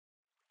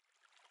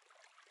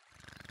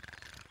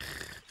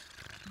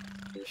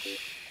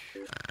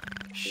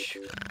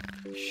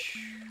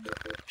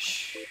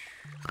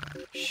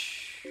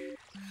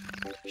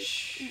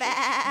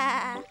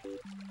Bah.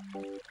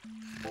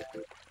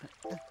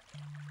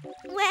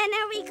 When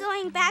are we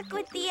going back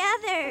with the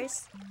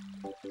others?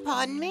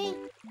 Pardon me?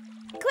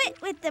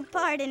 Quit with the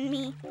pardon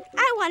me.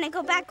 I want to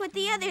go back with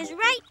the others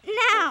right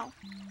now.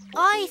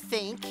 I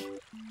think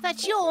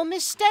that you're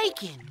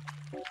mistaken.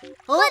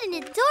 Oh, What an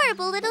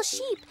adorable little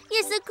sheep.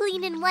 You're so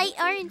clean and white,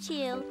 aren't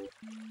you?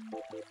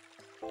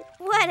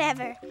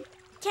 Whatever.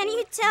 Can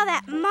you tell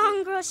that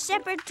mongrel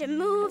shepherd to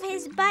move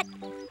his butt?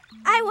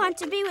 I want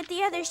to be with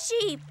the other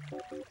sheep.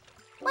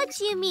 What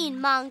do you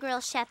mean, mongrel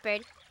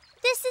shepherd?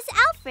 This is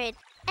Alfred,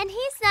 and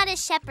he's not a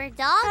shepherd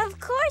dog. Of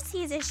course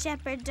he's a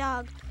shepherd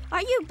dog.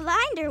 Are you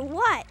blind or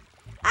what?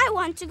 I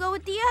want to go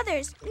with the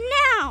others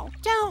now.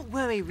 don't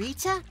worry,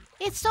 Rita.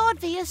 It's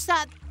obvious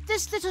that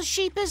this little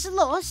sheep is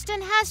lost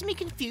and has me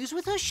confused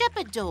with her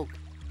shepherd dog.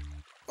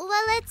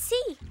 Well, let's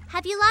see.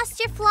 Have you lost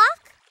your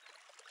flock?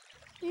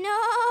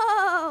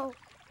 No,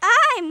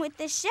 I'm with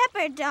the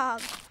shepherd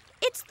dog.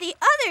 It's the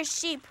other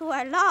sheep who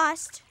are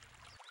lost.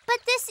 But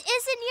this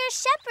isn't your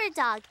shepherd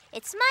dog.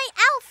 It's my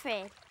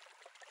Alfred.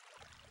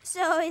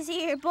 So is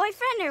he your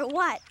boyfriend or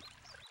what?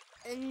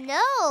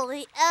 No,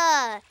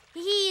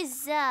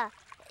 he's...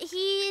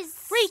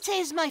 Rita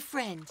is my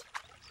friend.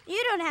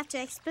 You don't have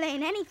to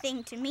explain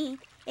anything to me.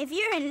 If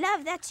you're in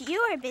love, that's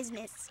your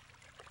business.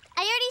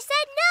 I already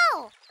said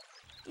no.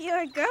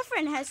 Your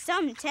girlfriend has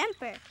some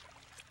temper.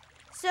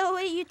 So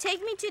will you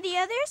take me to the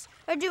others,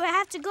 or do I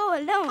have to go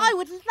alone? I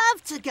would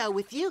love to go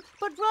with you,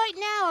 but right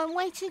now I'm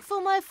waiting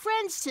for my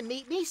friends to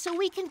meet me so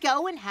we can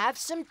go and have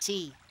some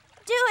tea.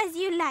 Do as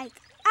you like.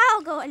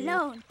 I'll go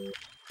alone.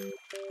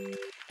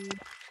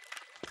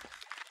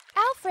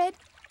 Alfred,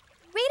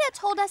 Rita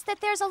told us that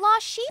there's a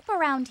lost sheep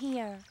around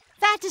here.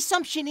 That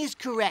assumption is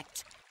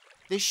correct.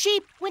 The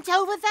sheep went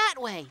over that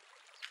way.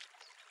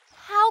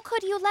 How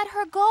could you let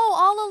her go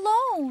all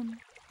alone?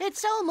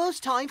 It's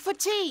almost time for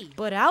tea.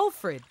 But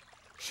Alfred,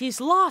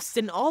 she's lost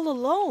and all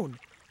alone.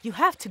 You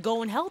have to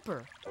go and help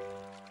her.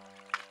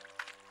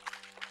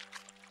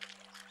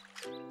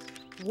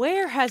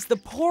 Where has the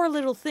poor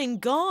little thing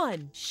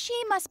gone? She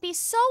must be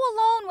so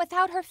alone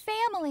without her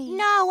family.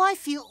 No, I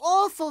feel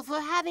awful for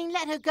having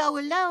let her go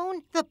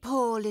alone. The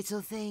poor little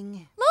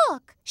thing.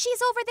 Look,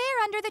 she's over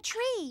there under the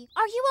tree.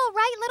 Are you all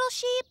right, little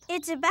sheep?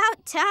 It's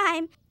about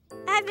time.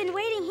 I've been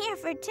waiting here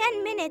for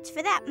 10 minutes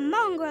for that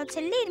mongrel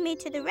to lead me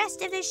to the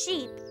rest of the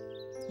sheep.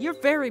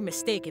 You're very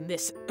mistaken.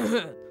 This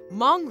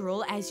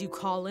mongrel, as you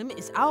call him,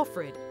 is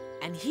Alfred,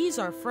 and he's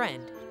our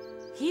friend.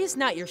 He is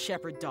not your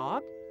shepherd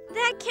dog.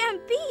 That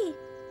can't be.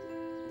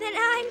 Then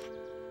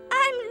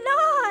I'm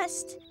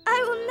lost.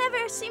 I will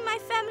never see my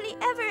family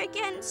ever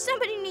again.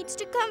 Somebody needs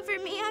to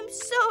comfort me. I'm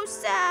so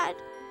sad.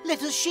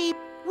 Little sheep,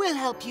 we'll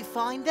help you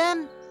find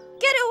them.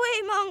 Get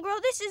away, mongrel.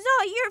 This is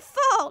all your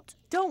fault.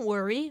 Don't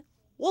worry.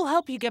 We'll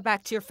help you get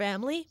back to your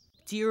family.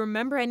 Do you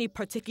remember any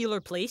particular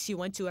place you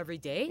went to every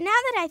day? Now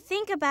that I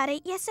think about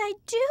it, yes, I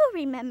do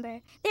remember.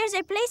 There's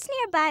a place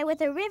nearby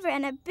with a river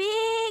and a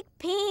big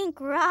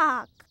pink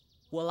rock.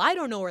 Well, I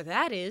don't know where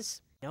that is.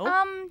 No?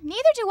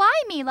 Neither do I,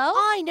 Milo.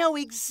 I know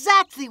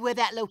exactly where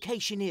that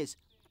location is,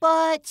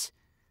 but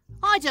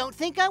I don't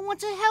think I want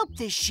to help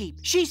this sheep.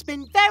 She's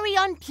been very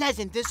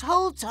unpleasant this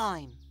whole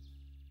time.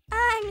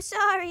 I'm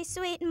sorry,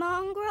 sweet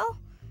mongrel.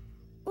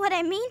 What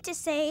I mean to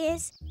say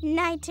is,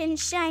 knight in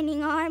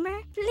shining armor,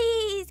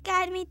 please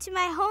guide me to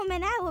my home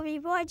and I will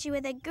reward you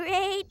with a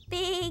great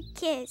big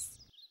kiss.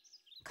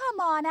 Come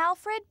on,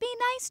 Alfred. Be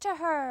nice to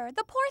her.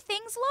 The poor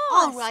thing's lost.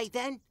 All right,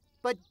 then.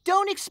 But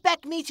don't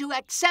expect me to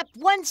accept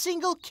one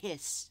single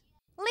kiss.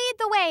 Lead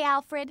the way,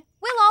 Alfred.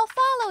 We'll all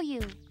follow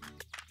you.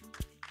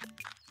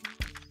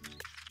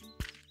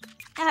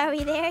 Are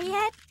we there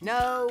yet?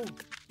 No,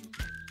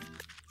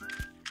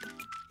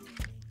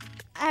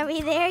 Are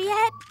we there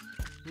yet?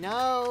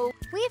 no.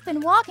 We've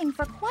been walking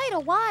for quite a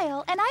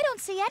while, and I don't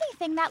see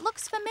anything that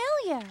looks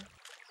familiar.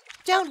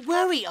 Don't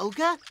worry,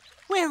 Olga.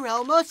 We're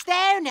almost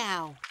there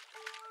now.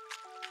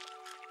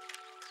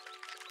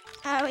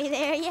 Are we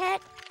there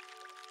yet?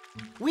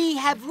 We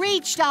have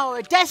reached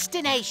our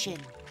destination.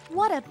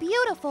 What a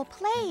beautiful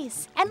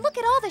place. And look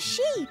at all the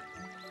sheep.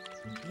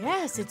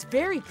 Yes, it's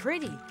very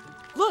pretty.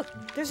 Look,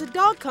 there's a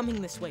dog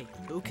coming this way.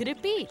 Who could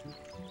it be?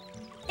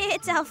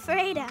 It's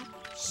Alfreda.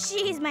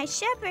 She's my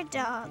shepherd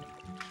dog.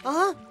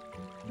 Huh?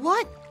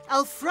 What?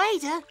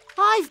 Alfreda?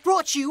 I've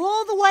brought you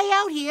all the way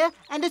out here,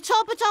 and to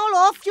top it all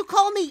off, you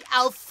call me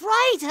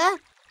Alfreda?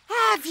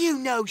 Have you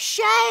no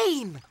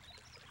shame?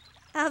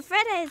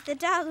 Alfreda is the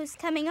dog who's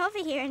coming over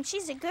here, and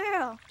she's a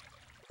girl.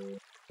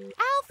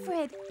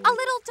 Alfred, a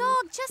little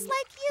dog just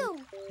like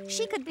you.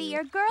 She could be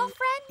your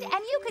girlfriend, and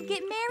you could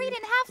get married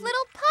and have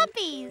little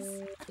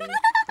puppies.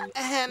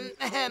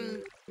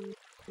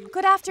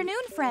 Good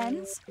afternoon,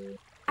 friends.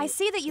 I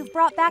see that you've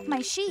brought back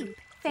my sheep.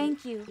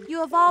 Thank you. You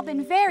have all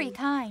been very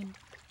kind.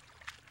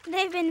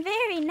 They've been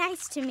very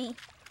nice to me,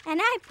 and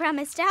I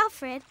promised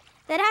Alfred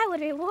that I would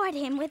reward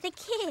him with a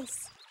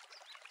kiss.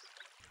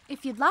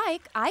 If you'd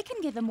like, I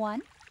can give him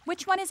one.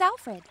 Which one is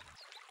Alfred?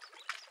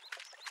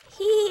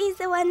 He's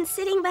the one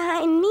sitting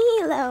behind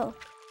Milo.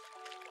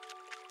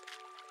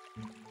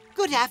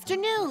 Good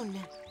afternoon.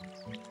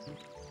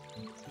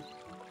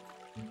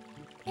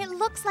 It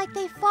looks like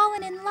they've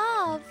fallen in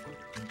love.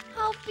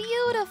 How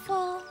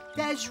beautiful.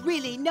 There's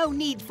really no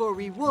need for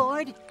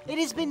reward. It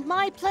has been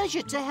my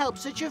pleasure to help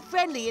such a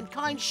friendly and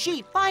kind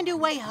sheep find her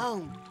way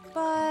home.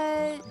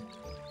 But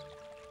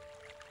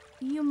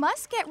you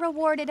must get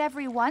rewarded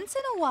every once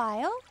in a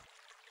while.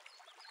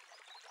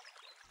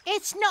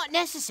 It's not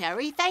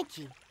necessary, thank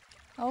you.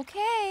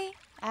 Okay,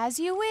 as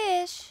you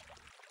wish.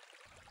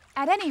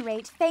 At any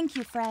rate, thank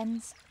you,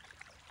 friends.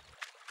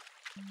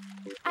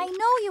 I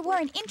know you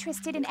weren't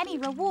interested in any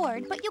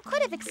reward, but you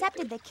could have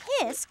accepted the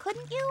kiss,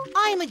 couldn't you?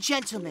 I am a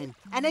gentleman,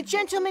 and a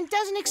gentleman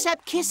doesn't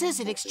accept kisses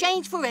in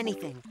exchange for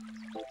anything.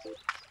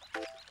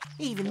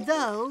 Even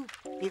though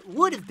it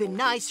would have been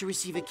nice to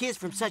receive a kiss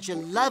from such a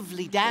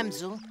lovely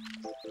damsel.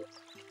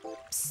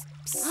 Psst,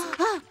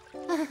 psst.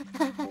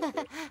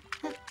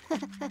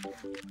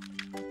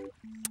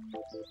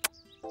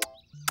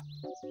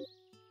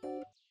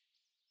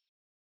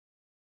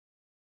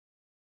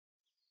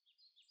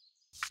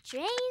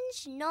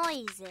 Strange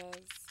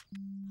noises.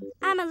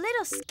 I'm a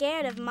little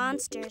scared of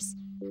monsters.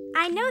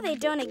 I know they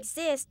don't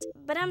exist,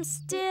 but I'm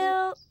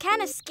still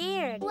kind of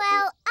scared.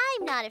 Well,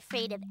 I'm not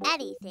afraid of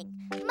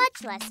anything,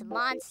 much less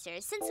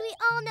monsters, since we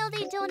all know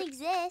they don't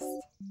exist.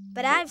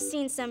 But I've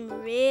seen some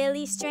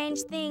really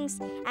strange things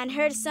and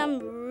heard some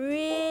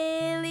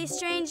really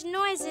strange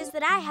noises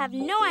that I have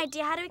no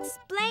idea how to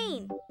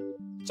explain.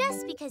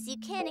 Just because you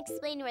can't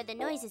explain where the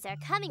noises are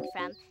coming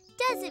from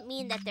doesn't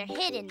mean that they're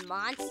hidden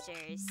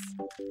monsters.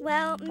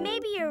 Well,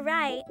 maybe you're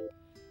right.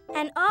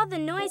 And all the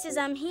noises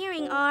I'm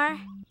hearing are...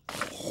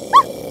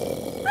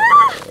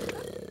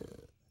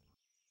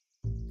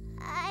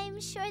 I'm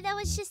sure that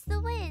was just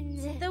the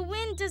wind. The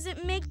wind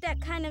doesn't make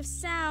that kind of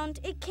sound.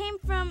 It came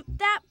from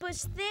that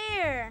bush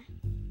there.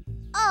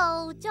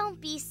 Oh, don't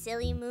be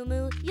silly, Moo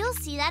Moo. You'll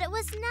see that it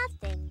was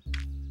nothing.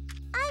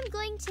 I'm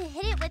going to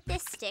hit it with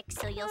this stick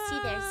so you'll see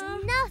there's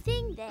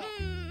nothing there.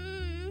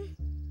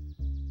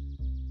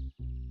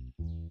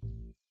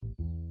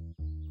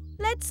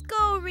 Let's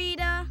go,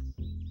 Rita.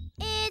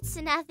 It's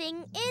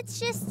nothing. It's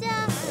just Run,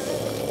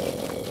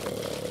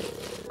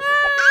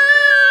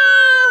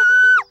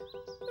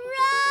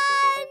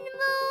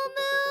 Moo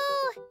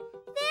Moo!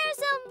 There's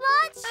a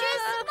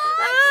monstrous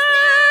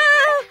monster!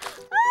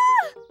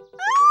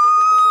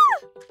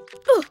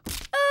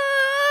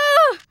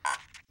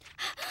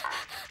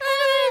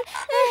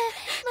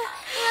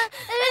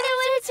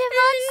 It's a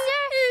monster,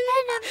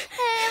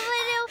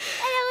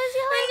 and I was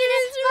going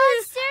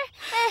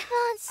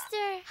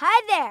monster. Hi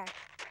there.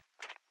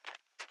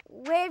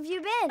 Where have you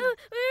been? The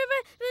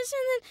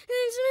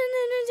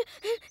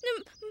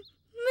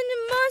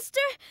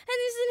monster, and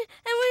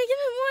I want to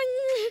give him one.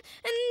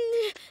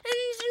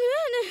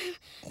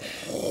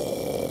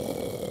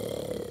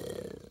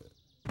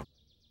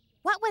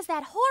 What was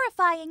that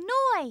horrifying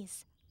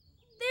noise?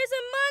 There's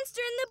a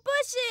monster in the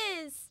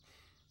bushes.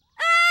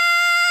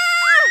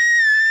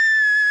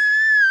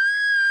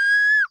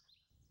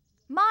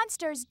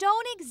 Monsters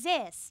don't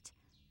exist.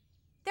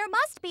 There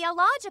must be a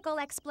logical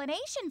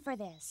explanation for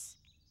this.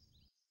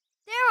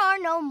 There are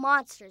no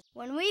monsters.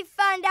 When we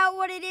find out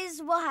what it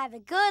is, we'll have a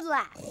good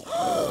laugh.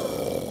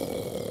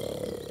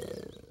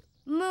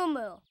 Moo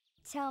Moo,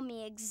 tell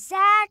me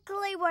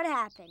exactly what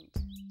happened.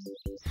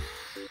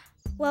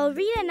 Well,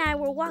 Rita and I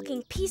were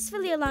walking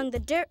peacefully along the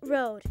dirt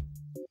road.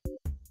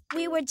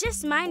 We were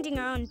just minding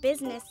our own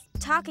business,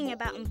 talking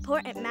about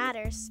important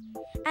matters.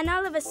 And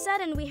all of a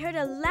sudden, we heard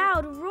a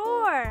loud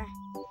roar.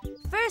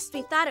 First,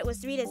 we thought it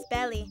was Rita's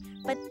belly,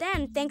 but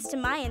then, thanks to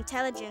my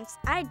intelligence,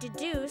 I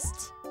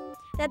deduced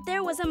that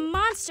there was a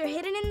monster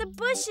hidden in the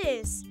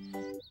bushes.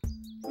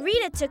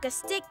 Rita took a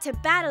stick to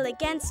battle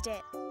against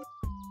it.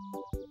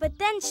 But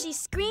then she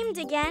screamed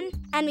again,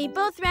 and we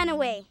both ran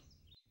away.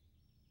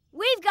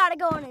 We've got to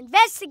go and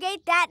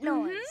investigate that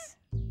noise.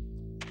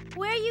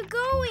 Where are you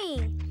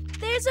going?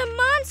 There's a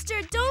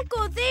monster. Don't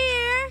go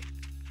there.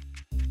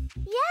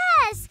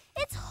 Yes,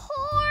 it's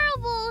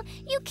horrible.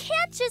 You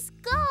can't just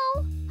go.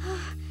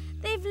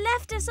 They've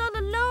left us all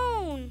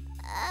alone.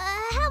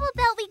 How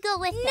about we go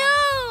with them?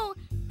 No!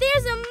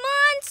 There's a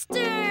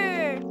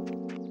monster!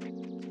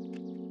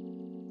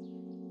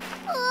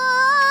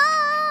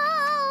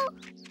 Oh!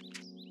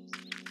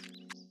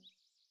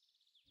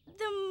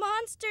 The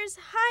monster's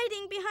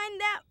hiding behind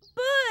that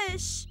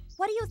bush.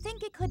 What do you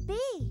think it could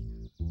be?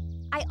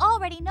 I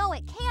already know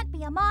it can't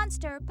be a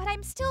monster, but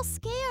I'm still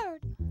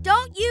scared.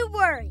 Don't you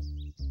worry.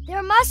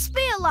 There must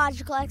be a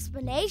logical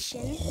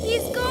explanation.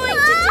 He's going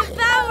to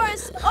devour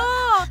us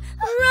all.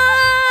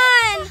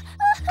 Run!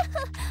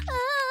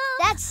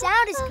 That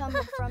sound is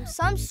coming from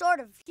some sort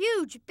of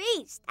huge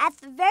beast. At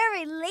the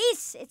very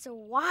least, it's a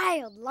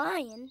wild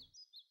lion.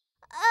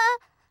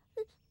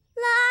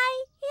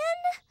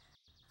 Lion?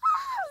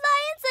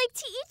 Lions like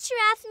to eat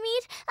giraffe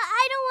meat.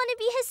 I don't want to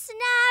be his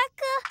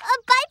snack.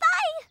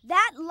 Bye-bye.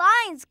 That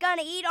lion's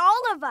gonna eat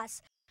all of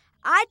us.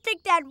 I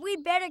think that we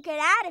better get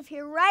out of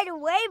here right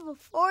away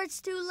before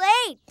it's too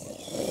late.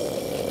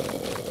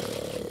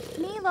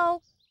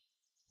 Milo,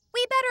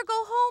 we better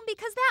go home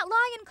because that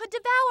lion could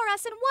devour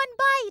us in one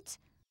bite.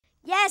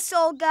 Yes,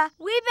 Olga,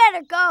 we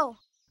better go.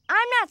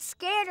 I'm not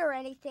scared or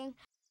anything,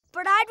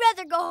 but I'd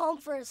rather go home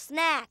for a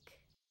snack.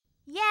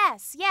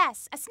 Yes,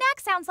 a snack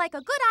sounds like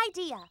a good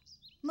idea.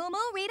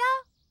 Mumu,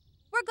 Rita,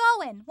 we're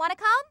going. Want to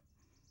come?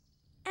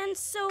 And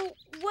so,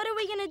 what are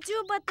we gonna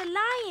do about the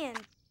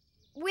lion?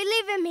 We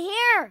leave him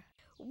here.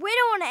 We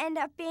don't want to end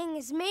up being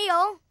his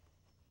meal.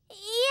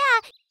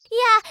 Yeah,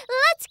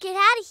 let's get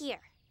out of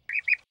here.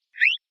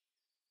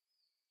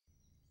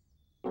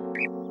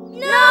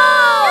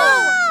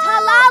 No!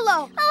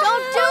 Talalo,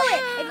 don't do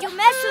it. If you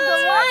mess with the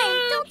lion,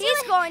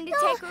 he's going to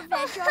take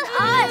revenge on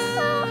us.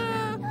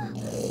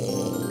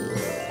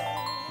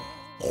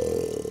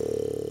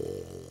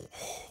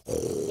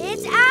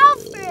 It's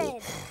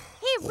Alfred.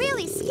 He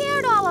really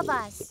scared all of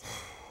us.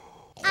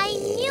 I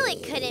knew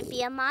it couldn't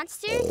be a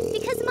monster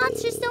because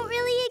monsters don't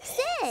really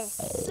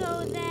exist.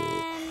 So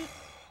then,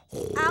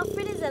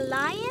 Alfred is a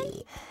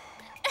lion?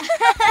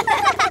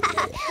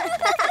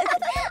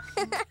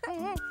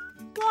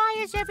 Why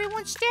is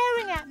everyone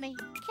staring at me?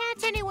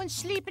 Can't anyone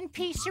sleep in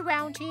peace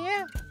around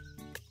here?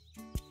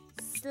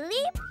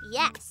 Sleep?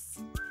 Yes.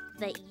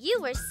 But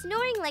you were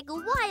snoring like a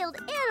wild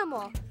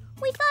animal.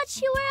 We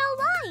thought you were a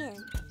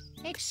lion.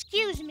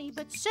 Excuse me,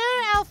 but Sir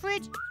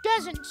Alfred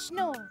doesn't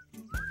snore.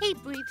 He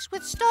breathes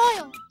with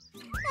style.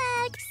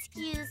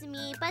 Excuse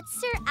me, but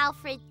Sir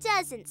Alfred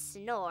doesn't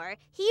snore.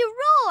 He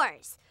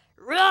roars.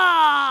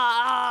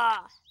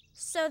 Roar!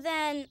 So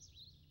then,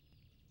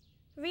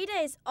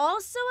 Rita is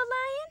also a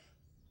lion?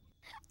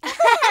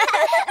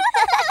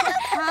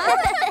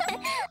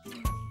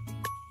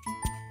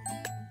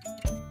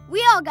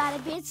 We all got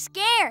a bit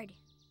scared.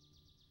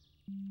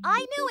 I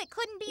knew it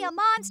couldn't be a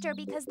monster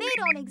because they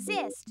don't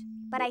exist,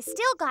 but I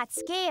still got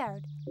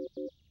scared.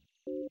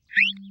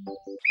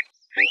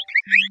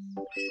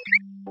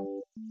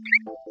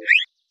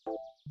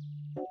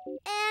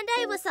 And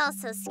I was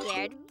also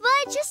scared,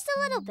 but just a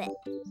little bit.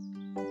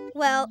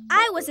 Well,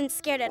 I wasn't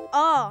scared at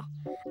all.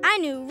 I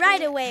knew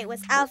right away it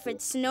was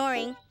Alfred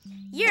snoring.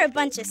 You're a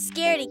bunch of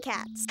scaredy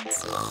cats.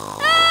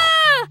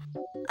 Ah!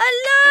 A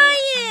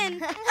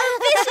lion!